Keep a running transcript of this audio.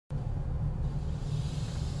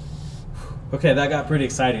Okay, that got pretty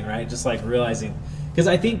exciting, right? Just like realizing, because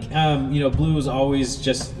I think blue is always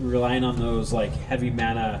just relying on those like heavy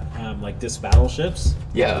mana like disc battleships.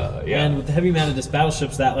 Yeah, yeah. And with the heavy mana disc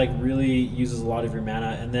battleships, that like really uses a lot of your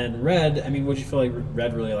mana. And then red, I mean, what do you feel like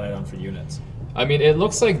red really relied on for units? I mean, it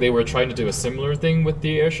looks like they were trying to do a similar thing with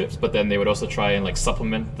the airships, but then they would also try and like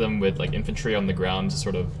supplement them with like infantry on the ground to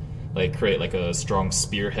sort of like create like a strong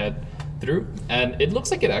spearhead through. And it looks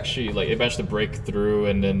like it actually like it managed to break through,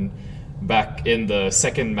 and then back in the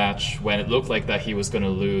second match when it looked like that he was going to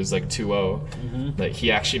lose like 2-0, like he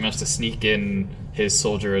actually managed to sneak in his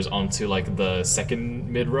soldiers onto like the second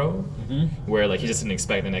mid row, where like he just didn't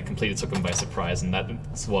expect, and it completely took him by surprise, and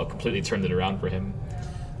that's what completely turned it around for him.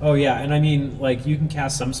 Oh yeah, and I mean, like you can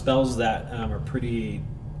cast some spells that are pretty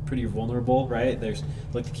vulnerable, right? There's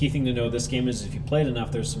like the key thing to know this game is if you play it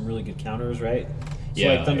enough, there's some really good counters, right? So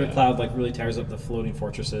like Thundercloud like really tears up the floating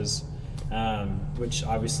fortresses, which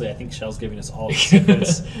obviously I think Shell's giving us all the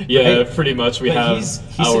secrets. Yeah, right? pretty much. We but have he's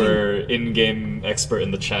our in-game expert in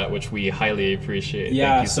the chat, which we highly appreciate.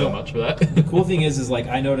 Yeah, thank you so much for that. The cool thing is like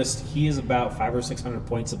I noticed he is about 500 or 600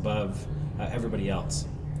 points above everybody else.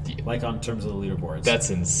 Like on terms of the leaderboards. That's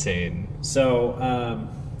insane. So,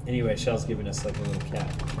 anyway, Shell's giving us like a little cat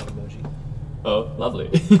emoji. Oh, lovely.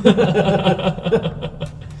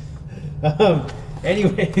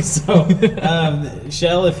 Anyway, so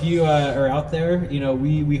Shell, if you are out there,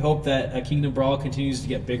 we hope that Kingdom Brawl continues to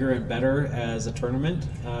get bigger and better as a tournament.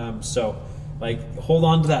 So, like, hold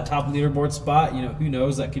on to that top leaderboard spot. Who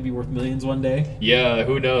knows? That could be worth millions one day. Yeah,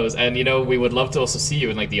 who knows? And we would love to also see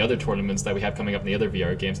you in like the other tournaments that we have coming up in the other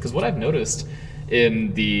VR games. Because what I've noticed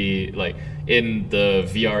in the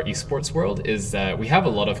VR esports world is that we have a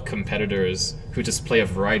lot of competitors who just play a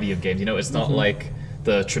variety of games. It's not like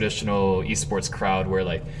the traditional esports crowd where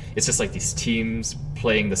like it's just like these teams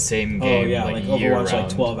playing the same game. Oh yeah, like Overwatch year-round. like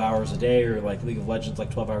 12 hours a day, or like League of Legends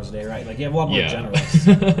like 12 hours a day, right? Like you have a lot more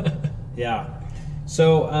generalists. Yeah.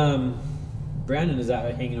 So Brandon is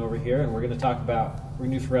out hanging over here, and we're going to talk about what we're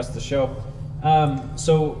going to do for the rest of the show.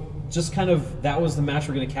 So just kind of that was the match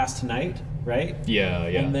we're going to cast tonight, right? Yeah,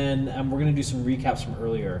 yeah. And then we're going to do some recaps from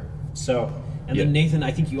earlier. So then Nathan,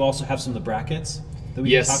 I think you also have some of the brackets that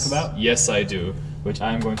we can talk about. Yes, I do. Which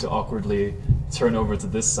I'm going to awkwardly turn over to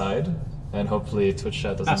this side, and hopefully Twitch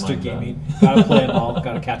chat doesn't Master mind gaming. Gotta play them all.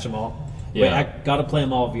 Gotta catch them all. Yeah. Wait, I gotta play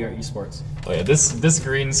them all VR esports. Oh yeah, this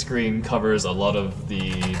green screen covers a lot of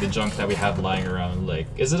the junk that we have lying around. Like,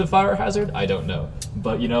 is it a fire hazard? I don't know.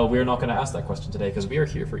 But we're not going to ask that question today because we are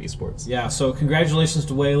here for esports. Yeah. So congratulations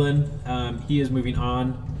to Waylon. He is moving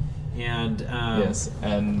on, and yes,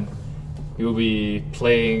 and he will be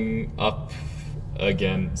playing up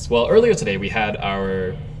again. Well, earlier today we had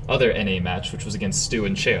our other NA match, which was against Stu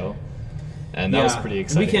and Shale. And that was pretty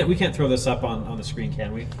exciting. We can't throw this up on the screen,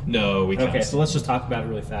 can we? No, we can't. Okay, so let's just talk about it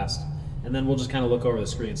really fast, and then we'll just kind of look over the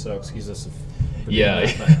screen. So excuse us if we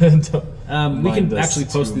can actually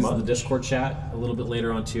post these in the Discord chat a little bit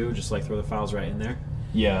later on too. Just like throw the files right in there.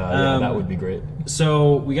 Yeah, that would be great.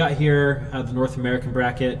 So we got here the North American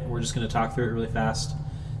bracket. We're just going to talk through it really fast.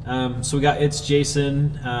 So we got It's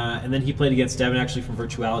Jason, and then he played against Devin actually from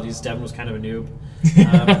Virtualities. Devin was kind of a noob. You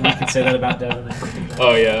can say that about Devin.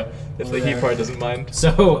 Oh yeah, if the he part doesn't mind.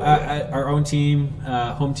 So our own team,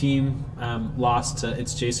 home team, lost to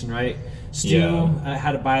It's Jason, right? Stu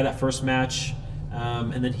had to buy that first match,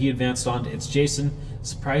 and then he advanced on to It's Jason.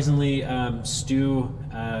 Surprisingly, not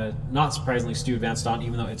surprisingly, Stu advanced on,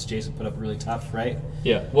 even though It's Jason put up really tough, right?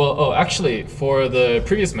 Yeah. Well, actually, for the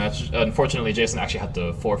previous match, unfortunately, Jason actually had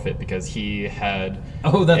to forfeit because he had.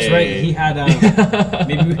 Oh, that's right. He had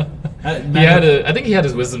maybe. I think he had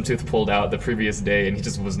his wisdom tooth pulled out the previous day, and he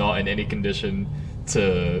just was not in any condition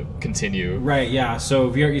to continue. Right, yeah. So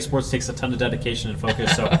VR Esports takes a ton of dedication and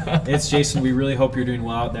focus. So It's Jason. We really hope you're doing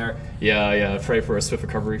well out there. Yeah. Pray for a swift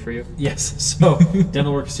recovery for you. Yes. So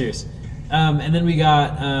dental work is serious. And then we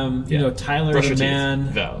got Tyler Brush the your Man.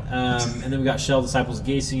 teeth. Val. And then we got Shell Disciples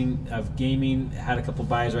of Gaming. Had a couple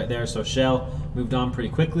buys right there. So Shell moved on pretty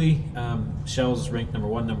quickly. Shell's ranked number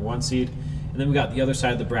one seed. And then we got the other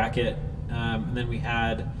side of the bracket. And then we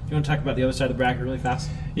had. Do you want to talk about the other side of the bracket really fast?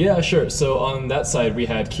 Yeah, sure. So on that side, we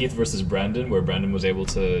had Keith versus Brandon, where Brandon was able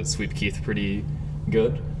to sweep Keith pretty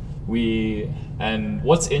good. And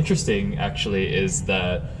what's interesting actually is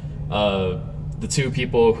that the two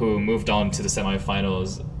people who moved on to the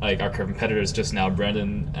semifinals, like our competitors just now,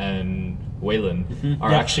 Brandon and Waylon,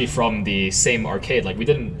 are actually from the same arcade. Like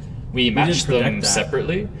we matched them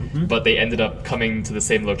separately, but they ended up coming to the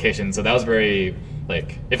same location. So that was very,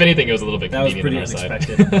 like, if anything, it was a little bit convenient on our side. That was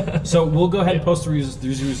pretty unexpected. So we'll go ahead and post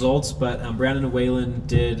these results, but Brandon and Waylon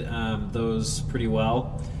did those pretty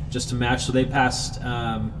well. just to match. So they passed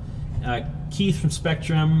Keith from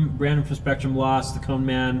Spectrum, Brandon from Spectrum lost, the Cone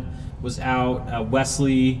Man was out,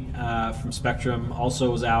 Wesley from Spectrum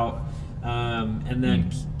also was out, and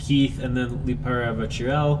then Keith and then Lipara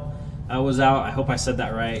Chirel was out. I hope I said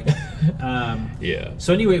that right. Yeah.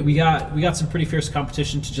 So anyway, we got some pretty fierce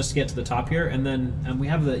competition to just get to the top here, and then we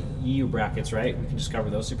have the EU brackets, right? We can just cover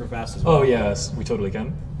those super fast as well. Oh yes, we totally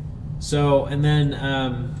can. So and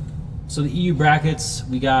then so the EU brackets,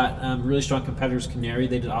 we got really strong competitors. Canary,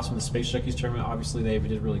 they did awesome in the Space Junkies tournament. Obviously, they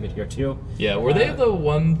did really good here too. Yeah, were they the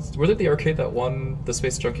ones? Were they the arcade that won the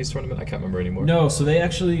Space Junkies tournament? I can't remember anymore. No, so they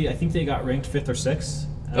actually, I think they got ranked 5th or 6th.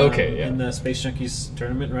 Okay, yeah. In the Space Junkies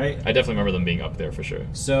tournament, right? I definitely remember them being up there for sure.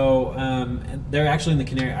 So they're actually in the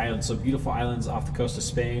Canary Islands, so beautiful islands off the coast of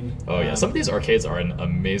Spain. Oh yeah, some of these arcades are in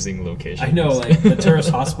amazing locations. I know, like the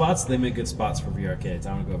tourist hotspots, they make good spots for VR arcades.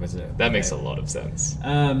 I want to go visit. That makes a lot of sense.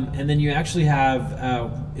 And then you actually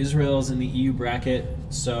have Israel's in the EU bracket,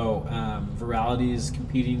 so Virality's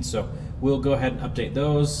competing. So we'll go ahead and update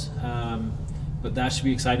those. But that should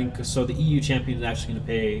be exciting. So the EU champion is actually going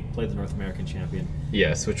to play the North American champion.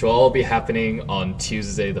 Yes, which will all be happening on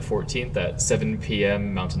Tuesday the 14th at 7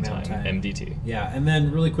 p.m. Mountain Time, MDT. Yeah, and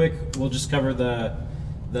then really quick, we'll just cover the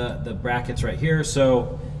brackets right here.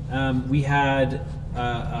 So we had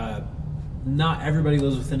not everybody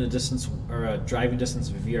lives within a distance or a driving distance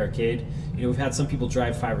of a VR arcade. You know, we've had some people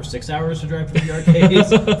drive 5 or 6 hours to drive to the VR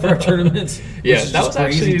arcades for our tournaments. Yeah, that was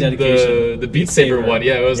actually the Beat Saber one.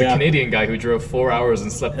 Yeah, it was a Canadian guy who drove 4 hours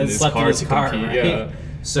and slept in his car to compete. Right? Yeah.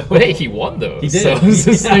 So, but hey, he won though. He did. So it was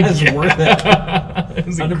just like, it's worth it. It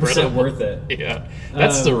was 100% worth it. Yeah,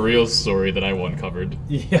 that's the real story that I won covered.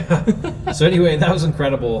 Yeah. So anyway, that was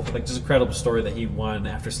incredible. Like, just an incredible story that he won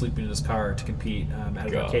after sleeping in his car to compete at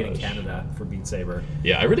an arcade in Canada for Beat Saber.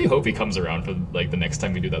 Yeah, I really hope he comes around for like the next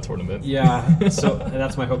time we do that tournament. Yeah. So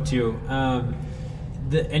that's my hope too.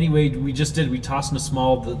 Anyway, we tossed in a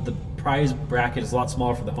small. The prize bracket is a lot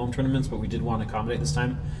smaller for the home tournaments, but we did want to accommodate this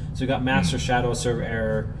time. So we got Master, Shadow, Server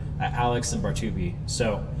Error, Alex, and Bartubi.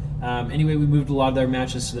 So anyway, we moved a lot of their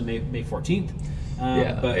matches to the May 14th.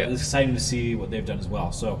 But it's exciting to see what they've done as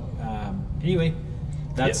well. So anyway,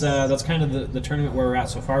 that's kind of the tournament where we're at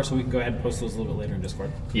so far. So we can go ahead and post those a little bit later in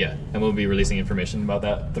Discord. Yeah, and we'll be releasing information about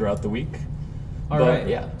that throughout the week. All right.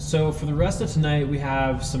 Yeah. So for the rest of tonight, we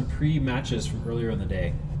have some pre-matches from earlier in the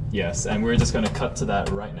day. Yes, and we're just going to cut to that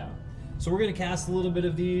right now. So we're going to cast a little bit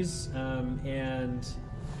of these,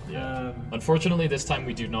 unfortunately, this time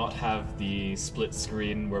we do not have the split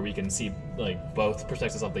screen where we can see like both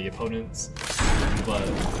perspectives of the opponents. But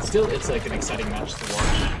still, it's like an exciting match to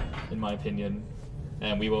watch, in my opinion.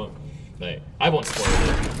 And we won't. I won't spoil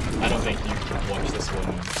it. I don't think you can watch this one.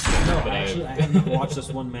 No, but actually, I haven't watched this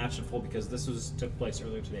one match in full because this took place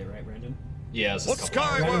earlier today, right, Brandon? Yeah, it's just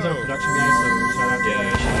Brandon's our production guy, so shout out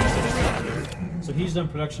to him. So he's done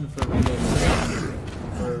production for Rainbow Six,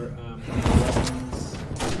 for Weapons,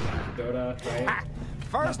 Dota, right?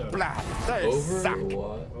 First Dota.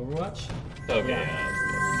 blood. Overwatch? Okay.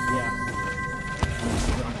 Yeah.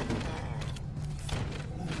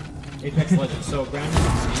 Apex Legends. So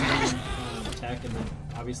Brandon's using tech, and then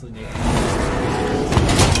obviously Nathan.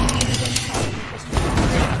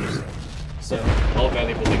 So all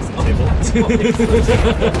valuable things on the table.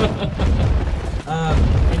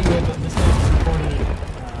 Anyway, but this match was recorded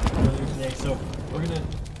earlier today, so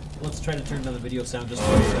let's try to turn down the video sound just.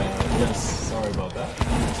 Yes. Sorry about that.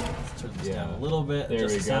 Let's turn this down a little bit. There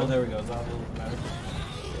we go. Sound. There we go. Is that a little bit better?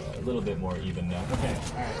 A little bit more even now. Okay,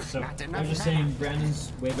 alright, so I was just saying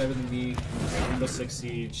Brandon's way better than me at Rainbow Six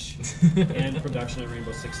Siege and production at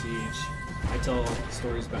Rainbow Six Siege. I tell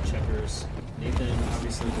stories about checkers. Nathan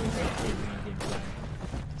obviously doing game design.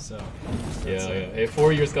 So Hey,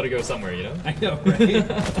 4 years gotta go somewhere, you know? I know, right?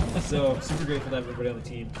 So super grateful to have everybody on the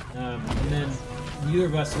team. And then neither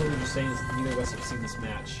of us, what we were just saying is neither of us have seen this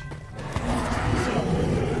match. So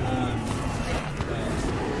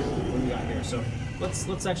what do we got here? So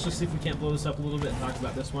let's actually see if we can't blow this up a little bit and talk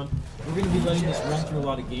about this one. We're going to be letting this run through a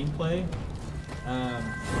lot of gameplay,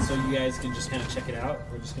 so you guys can just kind of check it out.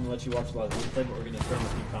 We're just going to let you watch a lot of gameplay, but we're going to throw in a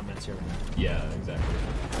few comments here. Yeah, exactly.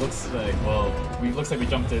 Looks like we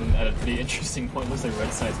jumped in at a pretty interesting point. Looks like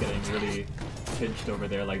Red Side's getting really pinched over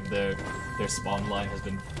there. Like their spawn line has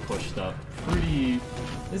been pushed up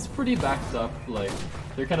it's pretty backed up. Like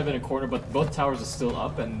they're kind of in a corner, but both towers are still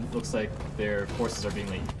up, and looks like their forces are being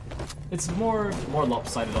like. It's more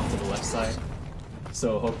lopsided onto the left side,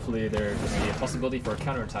 so hopefully there can be a possibility for a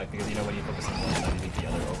counterattack, because you know when you focus on one side, you leave the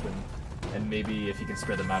other open, and maybe if you can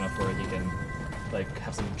spread the mana for it, you can like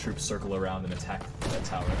have some troops circle around and attack that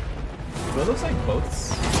tower. But it looks like both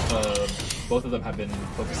both of them have been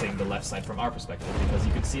focusing the left side from our perspective, because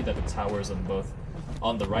you can see that the towers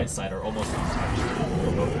on the right side are almost untouched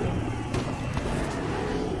for both of them.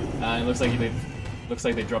 And it looks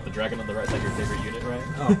like they dropped the dragon on the right side, your favorite unit, right?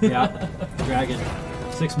 Oh yeah, dragon,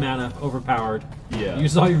 6 mana, overpowered. Yeah.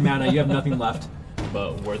 Use all your mana, you have nothing left.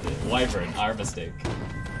 But worth it. Wyvern, our mistake.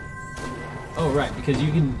 Oh right, because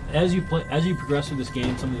you can, as you progress through this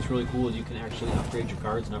game, something that's really cool is you can actually upgrade your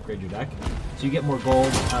cards and upgrade your deck. So you get more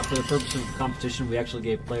gold. For the purpose of the competition, we actually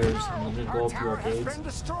gave players unlimited gold through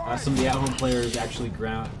arcades. Some of the at-home players actually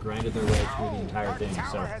grinded their way through the entire thing.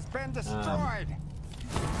 So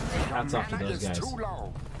hats off to those guys.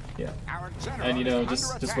 Yeah. And you know,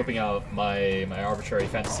 just whipping out my arbitrary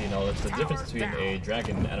fantasy knowledge, the difference between a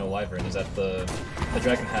dragon and a wyvern is that the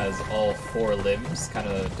dragon has all 4 limbs, kind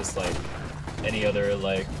of just like any other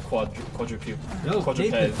like quadruped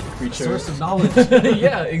creature. Source of knowledge.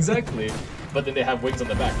 Yeah, exactly. But then they have wings on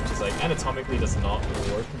the back, which is like anatomically does not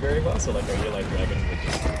work very well. So like a real life dragon would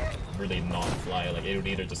just really not fly. Like it would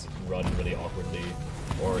either just run really awkwardly,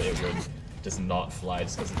 or it would just not fly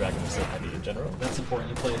just because the dragon was so heavy in general. That's important.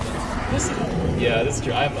 You play Dungeons. Yeah, this is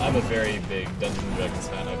true. I'm a very big Dungeons and Dragons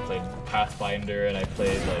fan. I played Pathfinder and I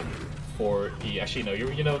played like 4E. Actually, no,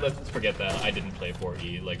 you know, let's forget that. I didn't play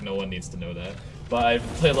 4E. Like no one needs to know that. But I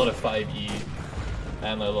play a lot of 5E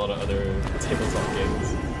and a lot of other tabletop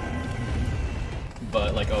games.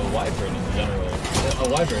 But like a wyvern in general, a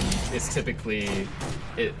wyvern is typically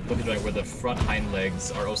looking like where the front hind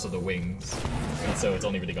legs are also the wings, and so it's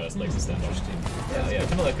only really got its legs to stand on. Yeah,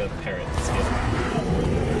 kind of like a parrot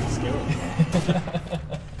scale.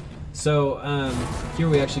 So here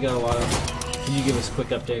we actually got a lot of. Can you give us a quick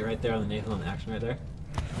update right there on the Nathan on action right there?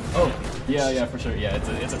 Oh, yeah, for sure. Yeah,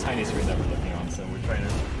 it's a tiny screen that we're looking on, so we're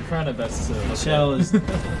trying our best to. Shell is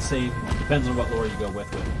say depends on what lore you go with.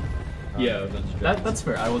 Yeah, that's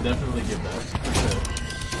fair. I will definitely give that, for sure.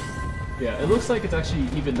 Yeah, it looks like it's actually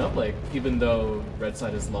evened up, like, even though Red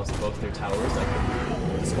Side has lost both their towers, like,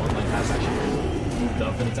 the spawn line has actually moved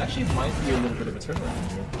up, and it actually might be a little bit of a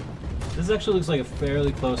turnaround here. This actually looks like a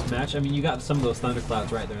fairly close match. I mean, you got some of those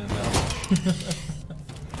thunderclouds right there in the middle.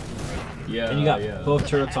 Yeah, and you got both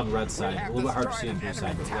turrets on red side. A little bit hard to see on blue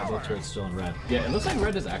side, but you got both turrets still in red. Yeah, it looks like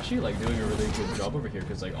red is actually like doing a really good job over here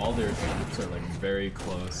because like all their troops are like very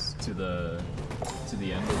close to the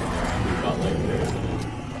end over there, and we've got like their little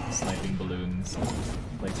sniping balloons,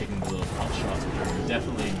 like taking the little pot shots, which are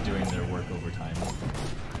definitely doing their work over time.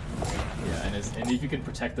 Yeah, and if you can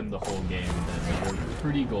protect them the whole game, then you're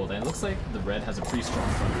pretty gold. And it looks like the red has a pretty strong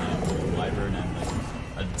front line with the wyvern and like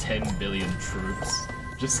a 10 billion troops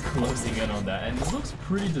just closing in on that, and it looks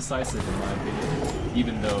pretty decisive in my opinion.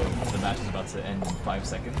 Even though the match is about to end in 5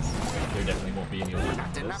 seconds, there definitely won't be any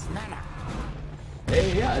overtime for this.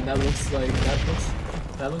 Hey, yeah, and that looks like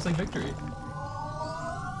victory.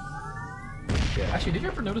 Yeah, actually, did you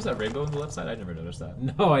ever notice that rainbow on the left side? I never noticed that.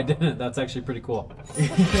 No, I didn't. That's actually pretty cool.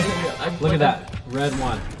 Yeah, look at that, red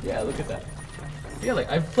one. Yeah, look at that. Yeah, like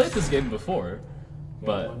I've played this game before.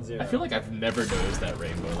 But I feel like I've never noticed that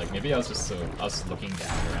rainbow. Like maybe I was looking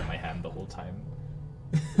down or at my hand the whole time.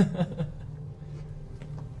 And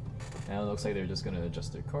it looks like they're just gonna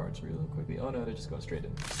adjust their cards real quickly. Oh no, they're just going straight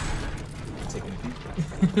in. Taking a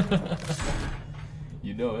peek.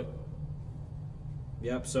 You know it.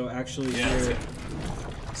 Yep. So actually, yeah,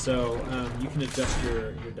 so you can adjust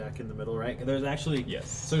your deck in the middle, right? There's actually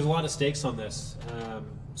So there's a lot of stakes on this.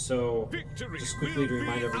 So just quickly to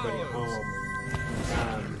remind everybody at home.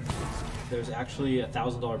 There's actually a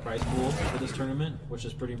 $1,000 prize pool for this tournament, which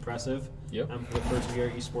is pretty impressive. Yep. For the first VR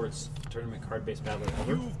esports tournament card-based battler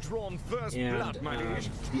ever. And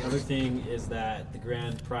the other thing is that the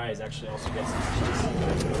grand prize actually also gets the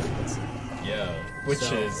HTC. Yeah, which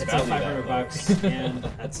is it's like $500 and a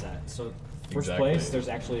headset. So first place, there's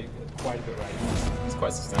actually quite a bit right now. It's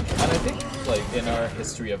quite substantial. And I think, like, in our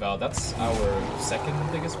history of our, that's our second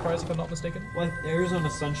biggest prize, if I'm not mistaken. Well, Arizona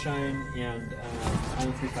Sunshine and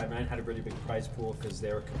Island 359 had a really big prize pool because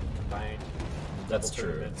they were combined. That's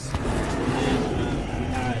true. And we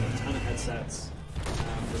had a ton of headsets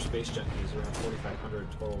for Space Junkies, around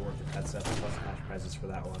 4,500 total worth of headsets, plus cash prizes for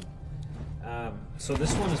that one. So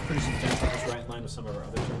this one is pretty substantial, just right in line with some of our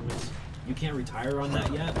other tournaments. You can't retire on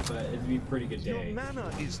that yet, but it'd be a pretty good day. Your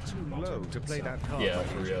mana is too low to play that card. Yeah,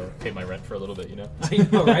 for real. Pay my rent for a little bit, you know? I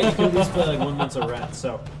know, right? You can at least pay like 1 month's of rent.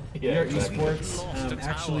 So, yeah, VR esports,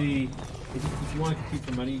 actually, if you want to compete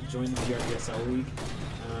for money, join the VR ESL League.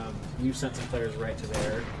 We've sent some players right to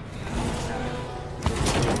there.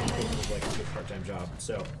 It's like a good part-time job.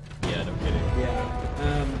 So, yeah, no kidding.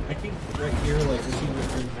 Yeah, I think right here, like we're seeing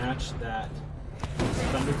in the match that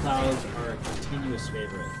Thunderclouds are a continuous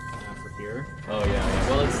favorite for here. Oh yeah, yeah.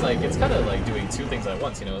 Well, it's kind of like doing two things at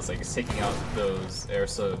once. You know, it's like it's taking out those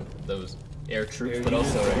air troops, but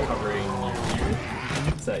also covering you,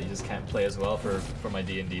 so that you just can't play as well for my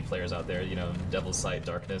D&D players out there. You know, Devil's Sight,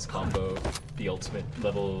 Darkness combo, the ultimate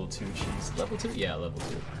level 2 cheese. Level 2? Yeah, level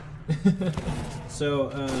 2.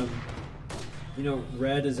 So, you know,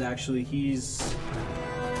 Red is actually he's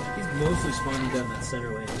mostly spawning down that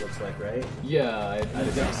center lane. It looks like, right? Yeah, I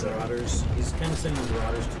got Marauders. He's kind of sending the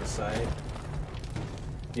Marauders to the side.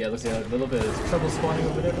 Yeah, it looks like a little bit of trouble spawning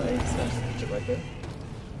over there, but it's nice to catch it right there.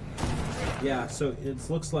 Yeah, so it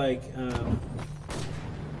looks like.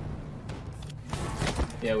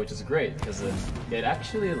 Yeah, which is great because it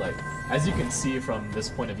actually, like, as you can see from this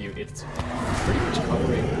point of view, it's pretty much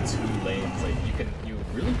covering the 2 lanes. Like you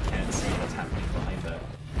really can't see what's happening behind that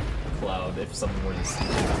cloud if someone were to see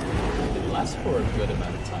it. It lasts for a good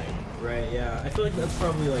amount of time. Right. Yeah, I feel like that's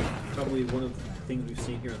probably one of the things we've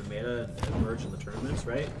seen here in the meta emerge in the tournaments,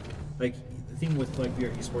 right? Like the thing with like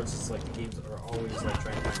VR esports is like the games are always like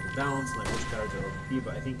trying to find the balance and like which cards are OP,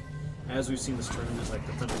 but I think as we've seen this tournament, like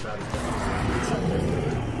the Thunder Cloud is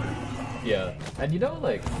definitely. Yeah, and you know,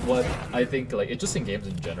 like what I think, like it just in games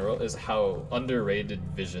in general, is how underrated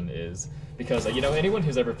vision is. Because you know, anyone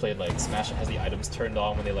who's ever played like Smash has the items turned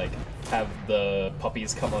on when they like have the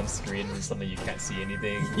puppies come on screen and suddenly you can't see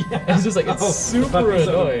anything. Yeah. And it's just like it's super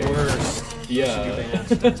annoying. Yeah.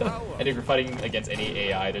 And if you're fighting against any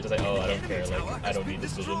AI, they're just like, oh, I don't care. Like I don't need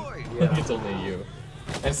this vision. Yeah. Like, it's only you.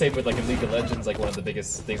 And same with like in League of Legends, like one of the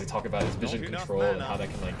biggest things they talk about is vision control and how that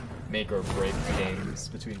can like make or break games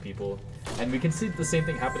between people. And we can see the same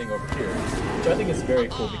thing happening over here, which I think is very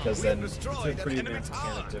cool because then it's a pretty advanced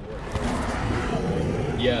mechanic to work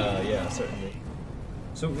with. Yeah, certainly.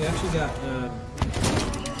 So we actually got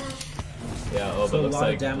yeah, oh, so but it looks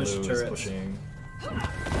like damage blue turrets. is pushing.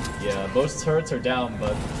 Yeah, most turrets are down,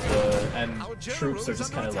 but and troops are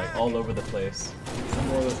just kind of like all over the place. Some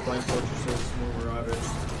more of those blind fortresses, more marauders.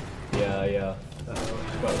 Yeah. Got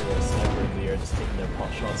a little sniper in the air just taking their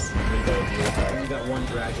pot shots. Really gotta deal with that. We got one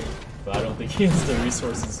dragon. But I don't think he has the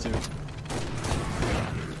resources to.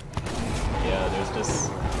 Yeah, there's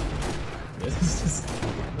just.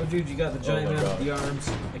 Oh, dude, you got the giant man with the arms.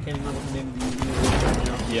 I can't remember what the name of the unit is right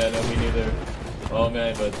now. Yeah, no, me neither. Oh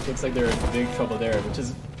man, but looks like they're in big trouble there, which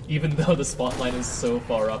is, even though the spot line is so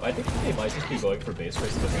far up, I think they might just be going for base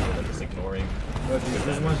race because they're just ignoring. Oh, dude,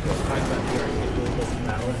 there's one talking about here. You can't really close the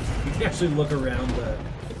tower. You can actually look around the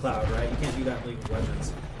cloud, right? You can't do that in League of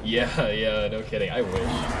Legends. Yeah, no kidding. I wish.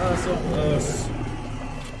 Oh, so close.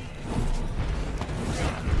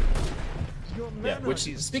 Yeah,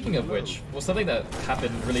 which, speaking of which, was something that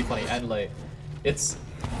happened really funny, and like, it's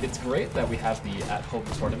great that we have the at-home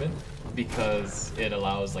tournament because it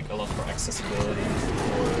allows like a lot more accessibility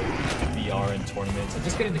for VR and tournaments and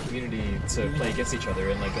just getting the community to play against each other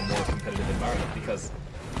in like a more competitive environment. Because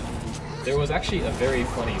there was actually a very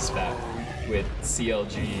funny spat with the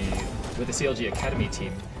CLG Academy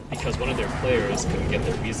team because one of their players couldn't get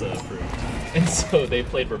their visa approved, and so they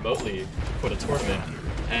played remotely for the tournament.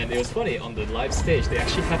 And it was funny, on the live stage, they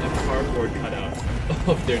actually had a cardboard cutout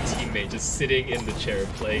of their teammate just sitting in the chair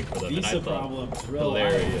playing for them. Visa and I thought, problems,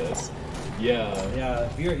 hilarious. Yeah. Yeah,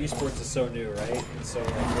 VR esports is so new, right? And so, like,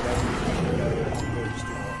 whatever, people are just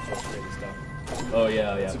doing all sorts of crazy stuff. Oh,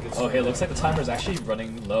 yeah. Oh, hey, looks like the timer is actually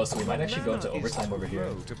running low, so we might actually go into overtime over here.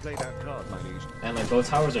 And, like, both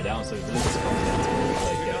towers are down, so it really just comes down to,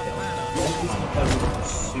 like, get a kill.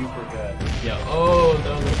 Super good. Yeah, oh,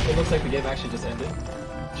 no, it looks like the game actually just ended.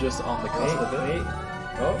 Just on the cusp of it. Wait.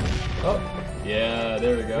 Oh. Yeah,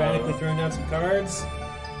 there we go. Radically throwing down some cards.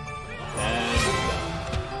 And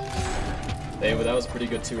hey, but that was pretty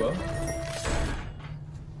good 2-0.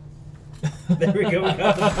 There we go, we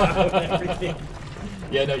got the cloud and everything.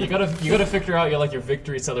 Yeah, no, you gotta figure out your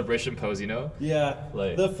victory celebration pose, you know? Yeah.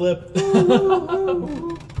 Like the flip.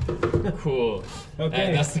 Cool. Okay.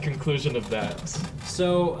 And that's the conclusion of that.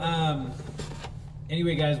 So,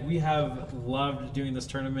 anyway, guys, we have loved doing this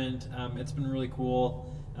tournament. It's been really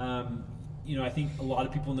cool. You know, I think a lot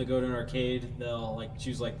of people when they go to an arcade, they'll like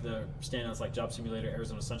choose like the standouts like Job Simulator,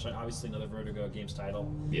 Arizona Sunshine, obviously another Vertigo Games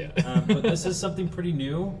title. Yeah. But this is something pretty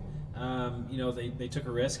new. You know, they took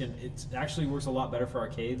a risk, and it actually works a lot better for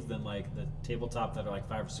arcades than like the tabletop that are like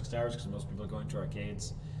 5 or 6 hours, because most people are going to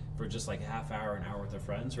arcades for just like a half hour, an hour with their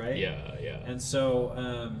friends, right? Yeah. And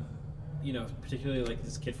so, you know, particularly like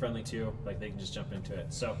this kid-friendly too, like they can just jump into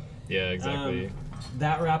it. So yeah, exactly.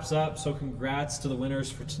 That wraps up. So congrats to the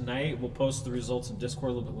winners for tonight. We'll post the results in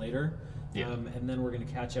Discord a little bit later. Yeah. And then we're going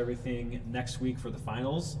to catch everything next week for the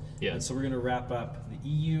finals. Yeah. And so we're going to wrap up the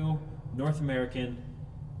EU, North American,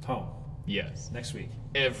 home. Yes. Next week.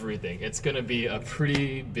 Everything. It's going to be a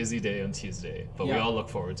pretty busy day on Tuesday, but we all look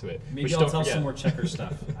forward to it. Maybe I'll tell some more checker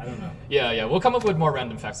stuff. I don't know. Yeah. We'll come up with more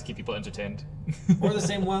random facts to keep people entertained. Or the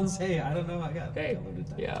same ones. Hey, I don't know. I got loaded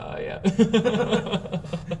that. Yeah.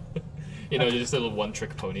 You know, you're just a little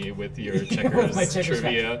one-trick pony with your checkers,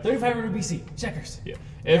 trivia. 3500 BC, checkers. Yeah.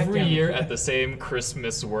 Every year at the same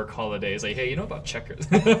Christmas work holidays, like, hey, you know about checkers?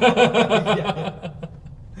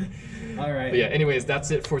 All right. But yeah, anyways,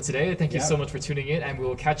 that's it for today. Thank you so much for tuning in, and we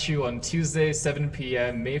will catch you on Tuesday, 7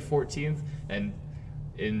 p.m., May 14th, and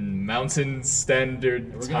in Mountain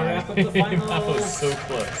Standard Time. We're going to wrap up the finals. I was so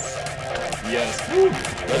close. Yes. Woo.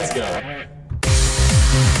 Let's go.